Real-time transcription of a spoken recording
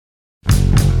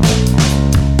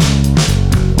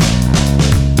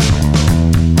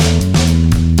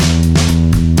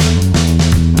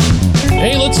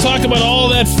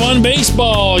that fun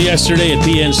baseball yesterday at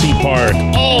PNC Park.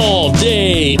 All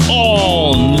day,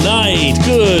 all night.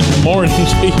 Good morning to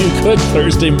you. Good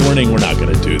Thursday morning. We're not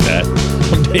going to do that.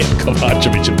 I'm Dan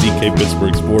Kovacevic of DK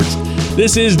Pittsburgh Sports.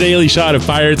 This is Daily Shot of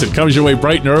Pirates. It comes your way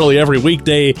bright and early every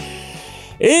weekday.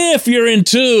 If you're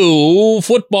into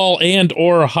football and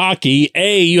or hockey,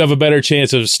 A, you have a better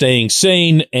chance of staying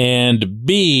sane, and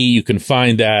B, you can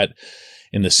find that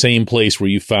in the same place where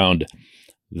you found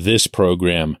this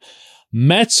program.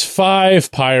 Mets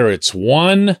 5, Pirates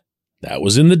 1. That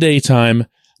was in the daytime.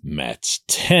 Mets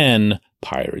 10,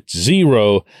 Pirates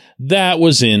 0. That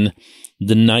was in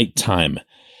the nighttime.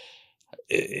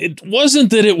 It wasn't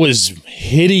that it was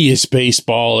hideous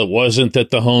baseball. It wasn't that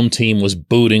the home team was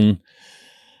booting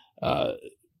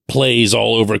plays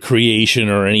all over creation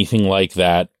or anything like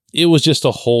that. It was just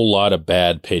a whole lot of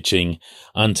bad pitching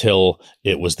until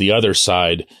it was the other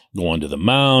side going to the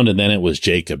mound, and then it was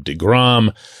Jacob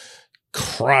deGrom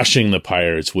crushing the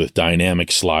Pirates with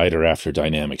dynamic slider after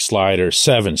dynamic slider.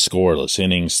 7 scoreless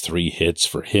innings, 3 hits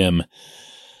for him.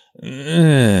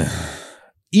 There's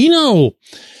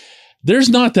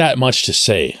not that much to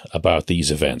say about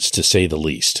these events, to say the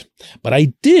least. But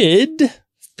I did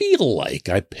feel like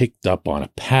I picked up on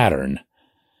a pattern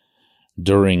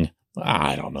during,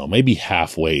 I don't know, maybe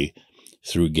halfway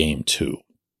through game 2.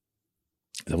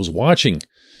 I was watching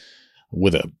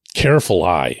with a careful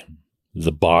eye the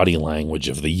body language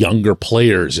of the younger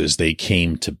players as they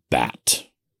came to bat.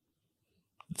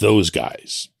 Those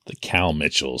guys, the Cal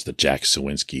Mitchells, the Jack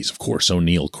Sawinskis, of course,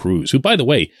 O'Neill Cruz, who, by the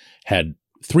way, had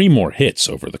 3 more hits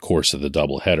over the course of the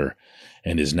doubleheader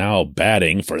and is now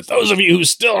batting, for those of you who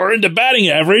still are into batting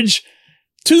average,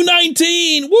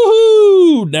 .219.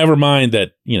 Woohoo! Never mind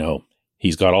that,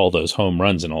 he's got all those home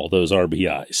runs and all those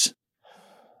RBIs.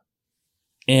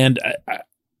 And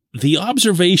the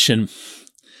observation,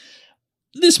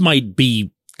 this might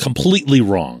be completely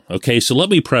wrong, okay? So let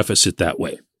me preface it that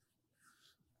way.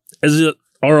 As it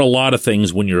are a lot of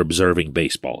things when you're observing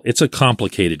baseball. It's a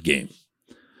complicated game.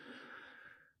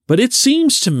 But it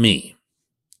seems to me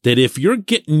that if you're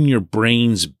getting your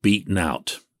brains beaten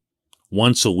out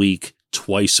once a week,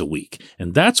 twice a week,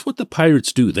 and that's what the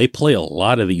Pirates do. They play a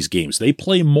lot of these games. They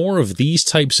play more of these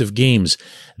types of games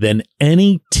than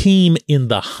any team in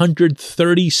the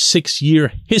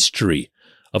 136-year history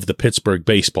of the Pittsburgh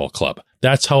Baseball Club.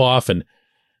 That's how often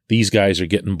these guys are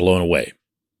getting blown away.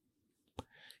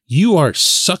 You are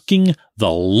sucking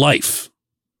the life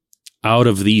out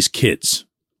of these kids.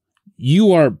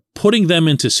 You are putting them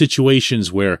into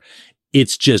situations where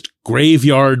it's just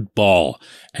graveyard ball.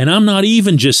 And I'm not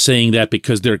even just saying that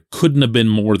because there couldn't have been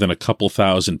more than a couple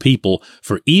thousand people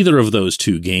for either of those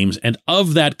 2 games. And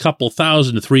of that couple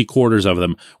thousand, 3/4 of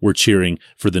them were cheering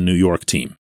for the New York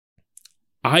team.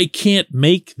 I can't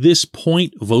make this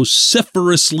point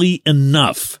vociferously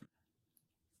enough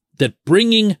that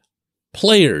bringing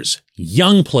players,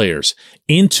 young players,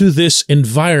 into this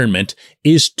environment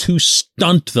is to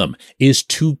stunt them, is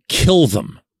to kill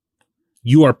them.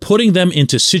 You are putting them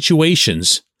into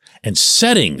situations and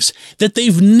settings that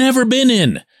they've never been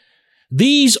in.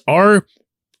 These are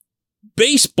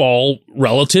baseball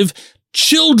relative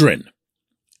children,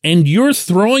 and you're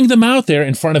throwing them out there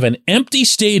in front of an empty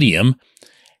stadium,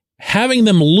 having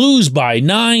them lose by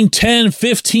 9, 10,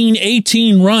 15,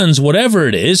 18 runs, whatever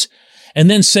it is,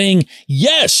 and then saying,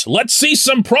 yes, let's see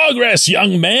some progress,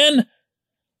 young man.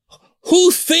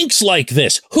 Who thinks like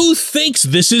this? Who thinks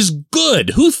this is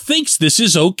good? Who thinks this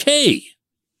is okay?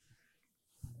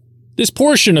 This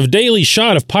portion of Daily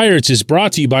Shot of Pirates is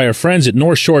brought to you by our friends at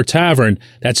North Shore Tavern.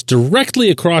 That's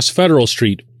directly across Federal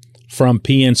Street from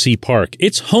PNC Park.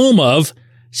 It's home of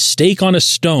Steak on a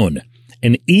Stone,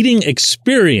 an eating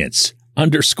experience,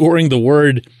 underscoring the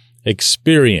word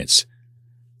experience.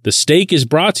 The steak is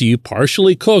brought to you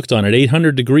partially cooked on an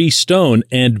 800-degree stone,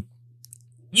 and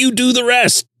you do the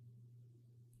rest.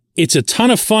 It's a ton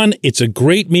of fun, it's a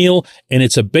great meal, and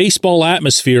it's a baseball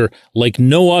atmosphere like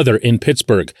no other in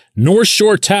Pittsburgh. North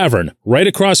Shore Tavern, right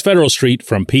across Federal Street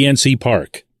from PNC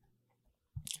Park.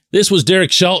 This was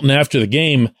Derek Shelton after the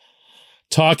game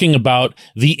talking about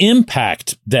the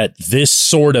impact that this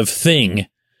sort of thing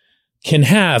can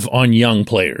have on young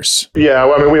players. Yeah,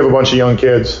 we have a bunch of young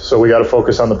kids, so we got to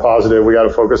focus on the positive. We got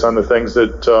to focus on the things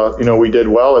that we did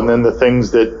well, and then the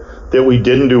things that we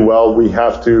didn't do well, we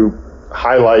have to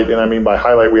highlight. And by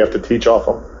highlight, we have to teach off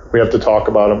them. We have to talk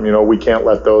about them. We can't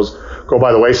let those go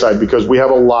by the wayside because we have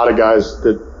a lot of guys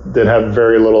that have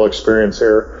very little experience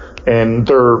here, and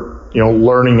they're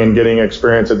learning and getting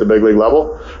experience at the big league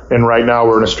level. And right now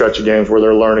we're in a stretch of games where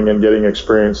they're learning and getting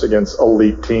experience against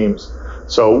elite teams.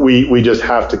 So we just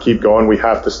have to keep going. We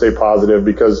have to stay positive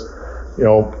because,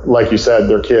 like you said,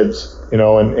 they're kids,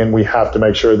 and we have to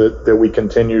make sure that we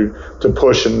continue to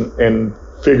push and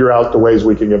figure out the ways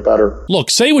we can get better.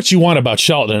 Look, say what you want about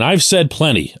Shelton, and I've said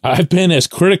plenty. I've been as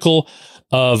critical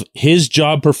of his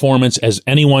job performance as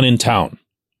anyone in town.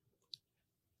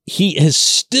 He has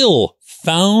still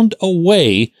found a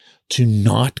way to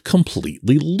not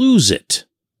completely lose it.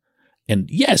 And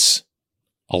yes,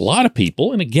 a lot of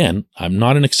people, and again, I'm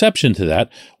not an exception to that,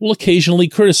 will occasionally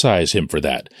criticize him for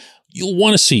that. You'll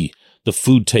want to see the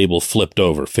food table flipped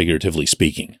over, figuratively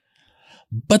speaking.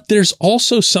 But there's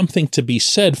also something to be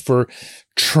said for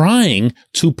trying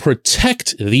to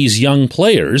protect these young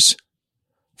players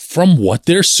from what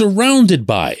they're surrounded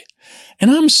by.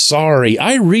 And I'm sorry,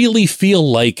 I really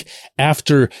feel like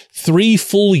after 3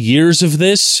 full years of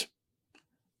this,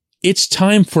 it's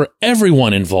time for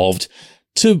everyone involved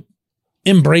to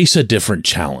embrace a different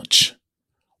challenge.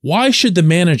 Why should the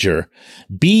manager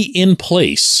be in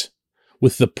place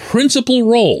with the principal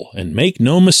role? And make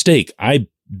no mistake,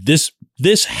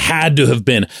 this had to have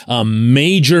been a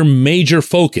major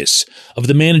focus of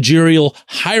the managerial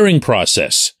hiring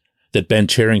process that Ben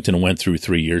Cherington went through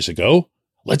 3 years ago.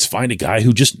 Let's find a guy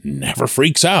who just never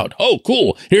freaks out. Oh,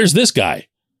 cool. Here's this guy.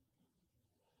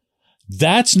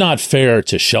 That's not fair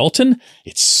to Shelton.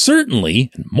 It's certainly,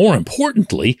 and more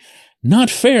importantly, not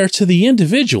fair to the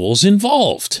individuals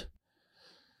involved.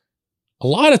 A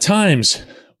lot of times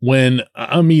when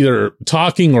I'm either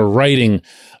talking or writing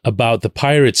about the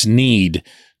Pirates' need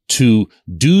to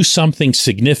do something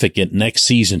significant next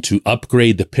season to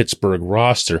upgrade the Pittsburgh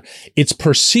roster, it's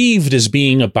perceived as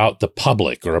being about the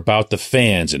public or about the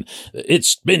fans. And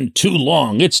it's been too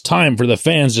long. It's time for the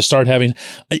fans to start having.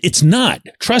 It's not.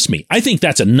 Trust me. I think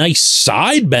that's a nice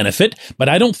side benefit, but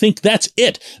I don't think that's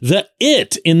it. The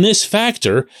it in this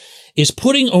factor is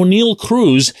putting Oneil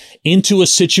Cruz into a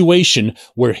situation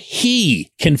where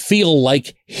he can feel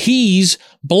like he's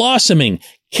blossoming.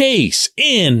 Case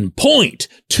in point,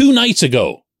 2 nights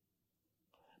ago,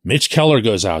 Mitch Keller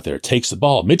goes out there, takes the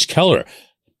ball. Mitch Keller,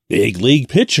 big league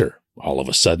pitcher all of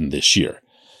a sudden this year.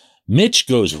 Mitch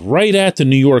goes right at the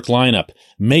New York lineup,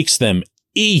 makes them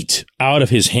eat out of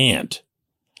his hand.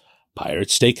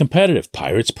 Pirates stay competitive.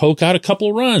 Pirates poke out a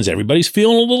couple runs. Everybody's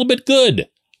feeling a little bit good.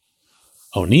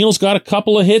 O'Neill's got a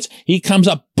couple of hits. He comes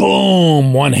up,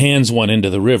 boom, one hands one into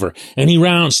the river, and he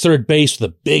rounds third base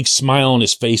with a big smile on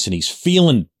his face, and he's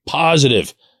feeling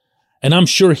positive. And I'm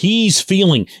sure he's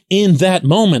feeling in that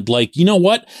moment like, you know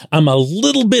what? I'm a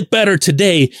little bit better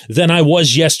today than I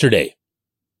was yesterday.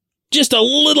 Just a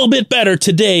little bit better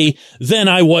today than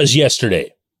I was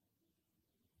yesterday.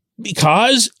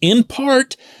 Because, in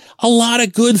part, a lot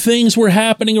of good things were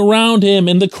happening around him,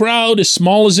 and the crowd, as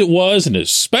small as it was, and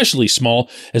especially small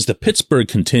as the Pittsburgh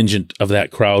contingent of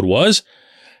that crowd was,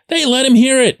 they let him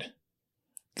hear it.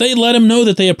 They let him know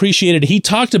that they appreciated it. He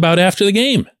talked about it after the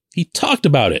game. He talked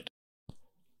about it.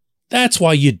 That's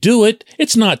why you do it.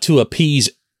 It's not to appease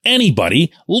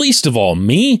anybody, least of all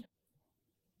me,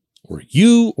 or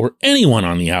you, or anyone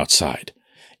on the outside.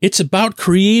 It's about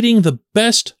creating the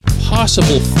best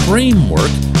possible framework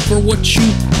for what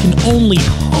you can only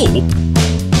hope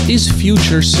is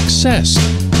future success.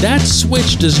 That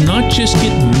switch does not just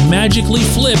get magically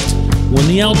flipped when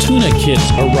the Altoona kids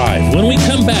arrive. When we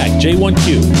come back,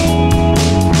 J1Q.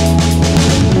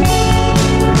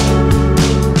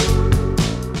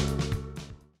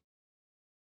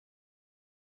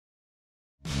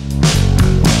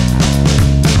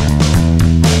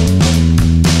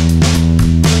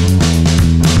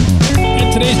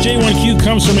 J1Q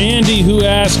comes from Andy, who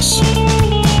asks,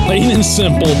 plain and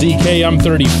simple, DK, I'm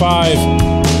 35.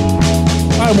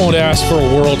 I won't ask for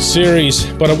a World Series,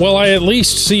 but will I at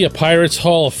least see a Pirates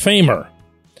Hall of Famer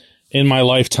in my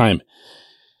lifetime?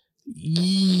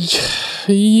 I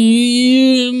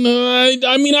mean,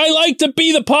 I like to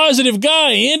be the positive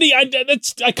guy, Andy.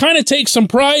 I kind of take some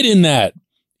pride in that.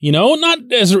 You know,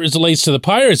 not as it relates to the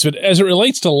Pirates, but as it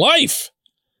relates to life.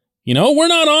 You know, we're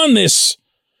not on this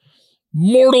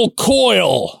mortal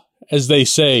coil, as they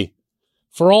say,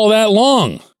 for all that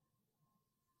long.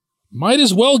 Might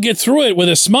as well get through it with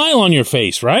a smile on your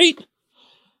face, right?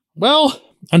 Well,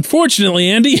 unfortunately,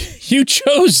 Andy, you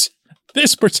chose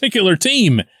this particular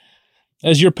team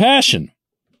as your passion.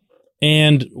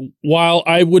 And while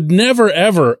I would never,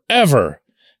 ever, ever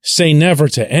say never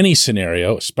to any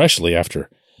scenario, especially after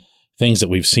things that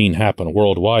we've seen happen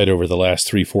worldwide over the last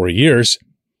 3-4 years,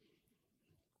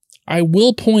 I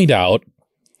will point out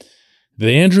that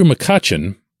Andrew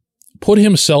McCutchen put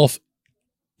himself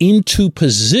into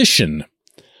position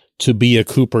to be a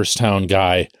Cooperstown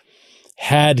guy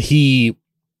had he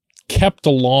kept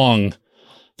along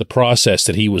the process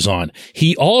that he was on.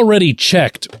 He already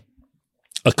checked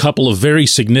a couple of very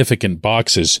significant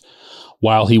boxes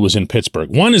while he was in Pittsburgh.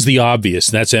 One is the obvious,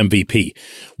 and that's MVP.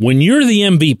 When you're the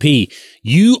MVP,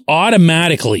 you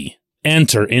automatically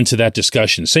enter into that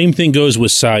discussion. Same thing goes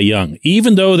with Cy Young.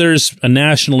 Even though there's a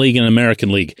National League and an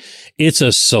American League, it's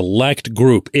a select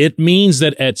group. It means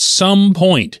that at some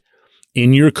point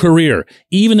in your career,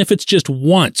 even if it's just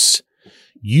once,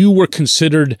 you were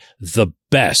considered the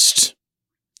best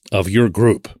of your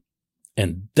group.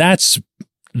 And that's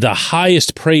the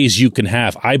highest praise you can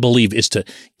have, I believe, is to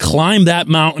climb that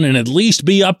mountain and at least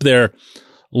be up there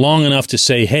long enough to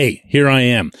say, hey, here I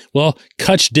am. Well,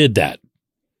 Kutch did that.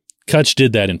 Kutch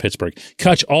did that in Pittsburgh.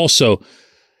 Kutch also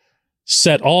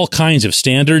set all kinds of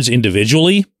standards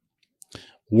individually,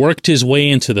 worked his way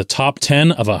into the top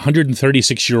 10 of a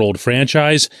 136-year-old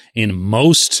franchise in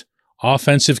most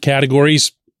offensive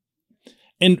categories.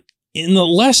 And in the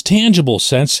less tangible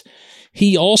sense,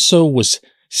 he also was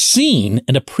seen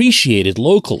and appreciated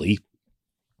locally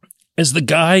as the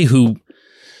guy who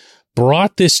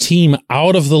brought this team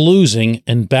out of the losing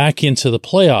and back into the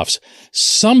playoffs,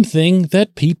 something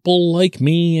that people like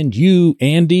me and you,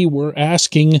 Andy, were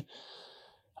asking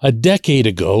a decade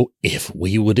ago if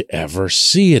we would ever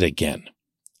see it again.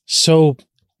 So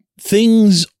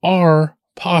things are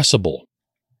possible.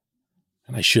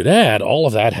 And I should add, all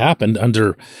of that happened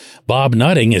under Bob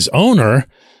Nutting as owner,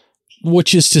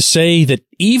 which is to say that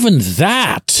even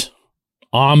that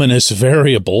ominous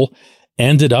variable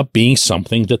ended up being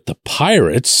something that the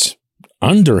Pirates,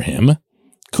 under him,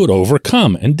 could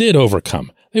overcome and did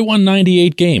overcome. They won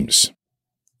 98 games.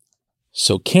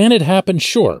 So can it happen?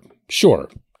 Sure.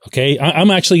 Okay, I'm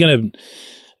actually going to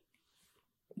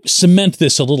cement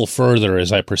this a little further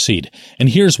as I proceed. And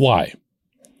here's why.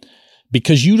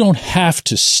 Because you don't have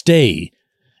to stay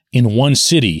in one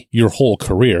city your whole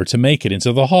career to make it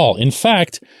into the Hall. In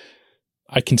fact,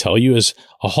 I can tell you as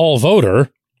a Hall voter,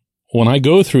 when I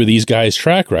go through these guys'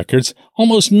 track records,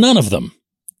 almost none of them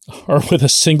are with a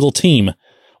single team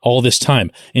all this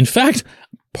time. In fact,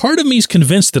 part of me is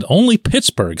convinced that only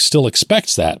Pittsburgh still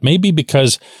expects that. Maybe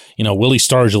because, Willie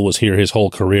Stargell was here his whole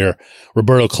career.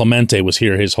 Roberto Clemente was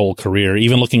here his whole career.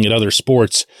 Even looking at other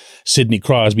sports, Sidney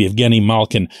Crosby, Evgeny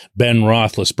Malkin, Ben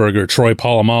Roethlisberger, Troy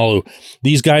Polamalu.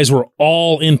 These guys were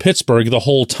all in Pittsburgh the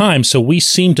whole time. So we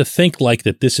seem to think like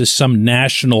that this is some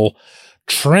national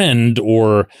trend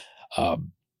or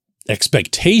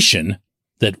expectation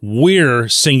that we're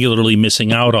singularly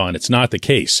missing out on. It's not the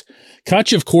case.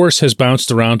 Kutch, of course, has bounced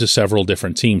around to several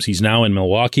different teams. He's now in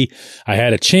Milwaukee. I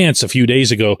had a chance a few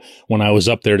days ago when I was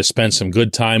up there to spend some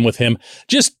good time with him,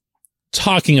 just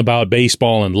talking about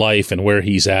baseball and life and where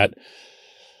he's at.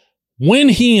 When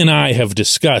he and I have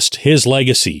discussed his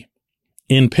legacy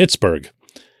in Pittsburgh,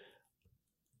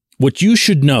 what you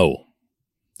should know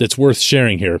that's worth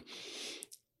sharing here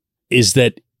is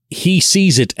that he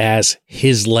sees it as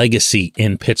his legacy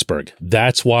in Pittsburgh.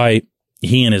 That's why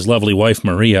he and his lovely wife,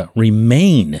 Maria,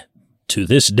 remain to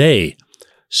this day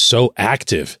so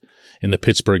active in the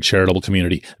Pittsburgh charitable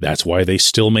community. That's why they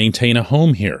still maintain a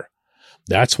home here.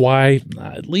 That's why,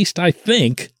 at least I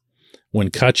think,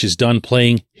 when Kutch is done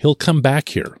playing, he'll come back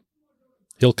here.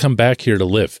 He'll come back here to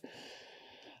live.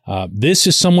 This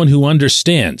is someone who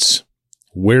understands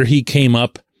where he came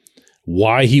up,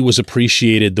 why he was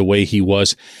appreciated the way he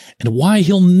was, and why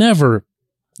he'll never,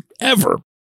 ever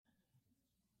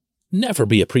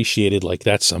be appreciated like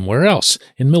that somewhere else.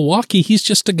 In Milwaukee, he's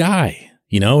just a guy.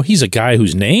 He's a guy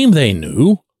whose name they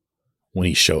knew when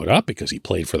he showed up because he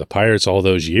played for the Pirates all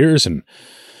those years and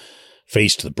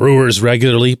faced the Brewers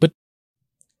regularly. But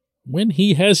when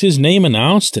he has his name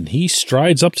announced and he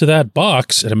strides up to that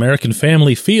box at American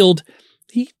Family Field,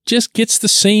 he just gets the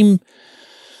same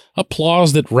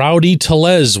applause that Rowdy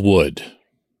Tellez would.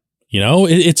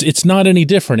 It's not any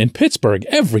different. In Pittsburgh,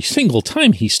 every single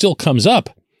time he still comes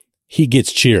up, he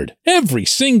gets cheered. Every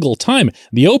single time.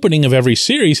 The opening of every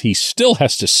series, he still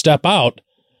has to step out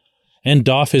and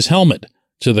doff his helmet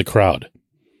to the crowd.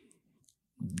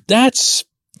 That's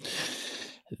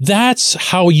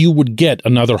how you would get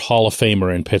another Hall of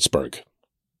Famer in Pittsburgh.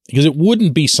 Because it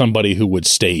wouldn't be somebody who would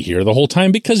stay here the whole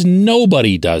time, because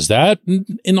nobody does that.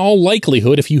 In all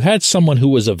likelihood, if you had someone who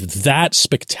was of that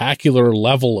spectacular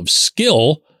level of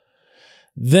skill,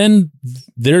 then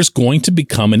there's going to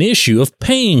become an issue of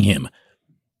paying him.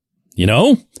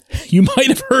 You might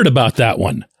have heard about that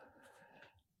one.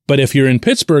 But if you're in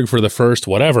Pittsburgh for the first,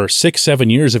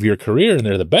 6-7 years of your career, and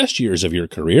they're the best years of your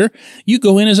career, you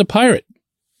go in as a Pirate.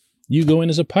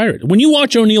 When you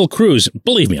watch O'Neill Cruz,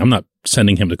 believe me, I'm not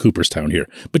sending him to Cooperstown here,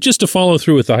 but just to follow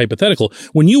through with the hypothetical,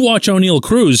 when you watch O'Neill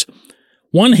Cruz,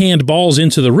 one hand balls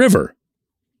into the river,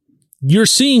 you're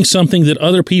seeing something that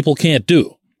other people can't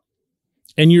do.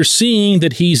 And you're seeing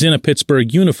that he's in a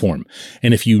Pittsburgh uniform.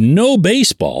 And if you know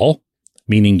baseball,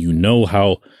 meaning you know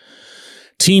how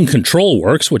team control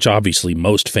works, which obviously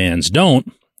most fans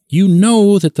don't, you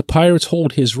know that the Pirates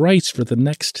hold his rights for the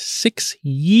next 6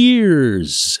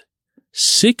 years.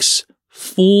 6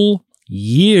 full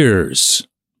years.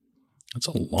 That's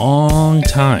a long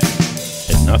time.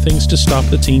 And nothing's to stop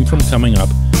the team from coming up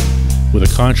with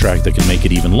a contract that can make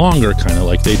it even longer, kind of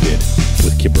like they did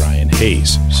with Ke'Bryan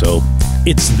Hayes. So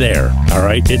it's there, all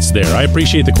right? It's there. I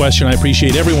appreciate the question. I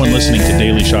appreciate everyone listening to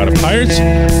Daily Shot of Pirates.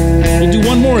 We'll do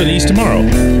one more of these tomorrow.